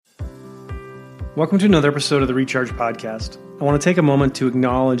Welcome to another episode of the Recharge Podcast. I want to take a moment to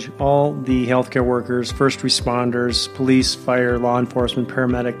acknowledge all the healthcare workers, first responders, police, fire, law enforcement,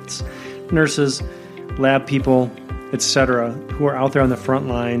 paramedics, nurses, lab people, etc., who are out there on the front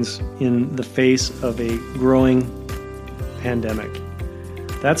lines in the face of a growing pandemic.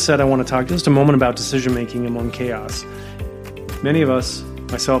 That said, I want to talk just a moment about decision-making among chaos. Many of us,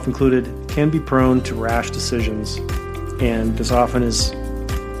 myself included, can be prone to rash decisions, and this often is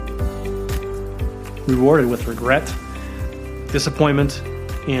rewarded with regret, disappointment,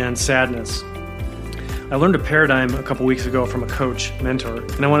 and sadness. I learned a paradigm a couple weeks ago from a coach, mentor,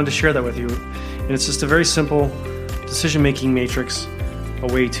 and I wanted to share that with you. And it's just a very simple decision-making matrix, a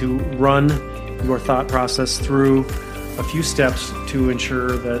way to run your thought process through a few steps to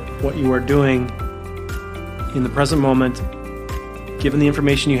ensure that what you are doing in the present moment, given the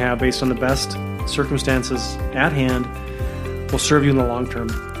information you have based on the best circumstances at hand, will serve you in the long term.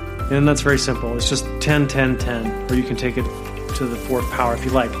 And that's very simple. It's just 10, 10, 10, or you can take it to the fourth power if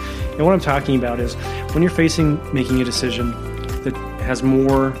you like. And what I'm talking about is when you're making a decision that has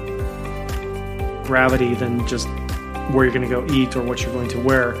more gravity than just where you're going to go eat or what you're going to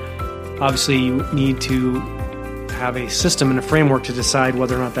wear, obviously you need to have a system and a framework to decide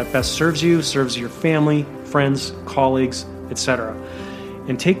whether or not that best serves you, serves your family, friends, colleagues, etc.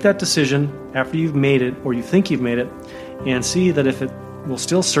 And take that decision after you've made it or you think you've made it and see that if it will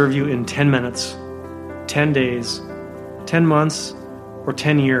still serve you in 10 minutes, 10 days, 10 months, or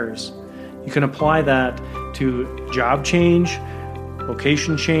 10 years. You can apply that to job change,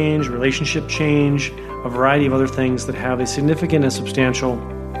 location change, relationship change, a variety of other things that have a significant and substantial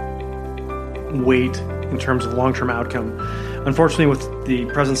weight in terms of long-term outcome. Unfortunately, with the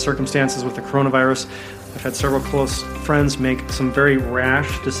present circumstances with the coronavirus, I've had several close friends make some very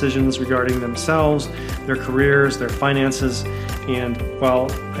rash decisions regarding themselves, their careers, their finances, and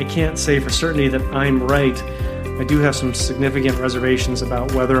while I can't say for certainty that I'm right, I do have some significant reservations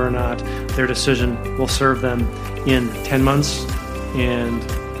about whether or not their decision will serve them in 10 months and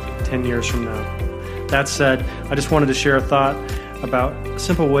 10 years from now. That said, I just wanted to share a thought about a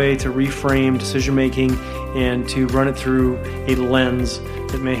simple way to reframe decision-making and to run it through a lens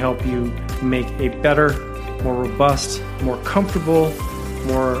that may help you make a better, more robust, more comfortable,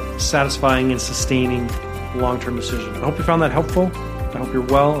 more satisfying and sustaining long-term decision. I hope you found that helpful. I hope you're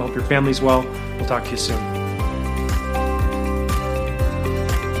well. I hope your family's well. We'll talk to you soon.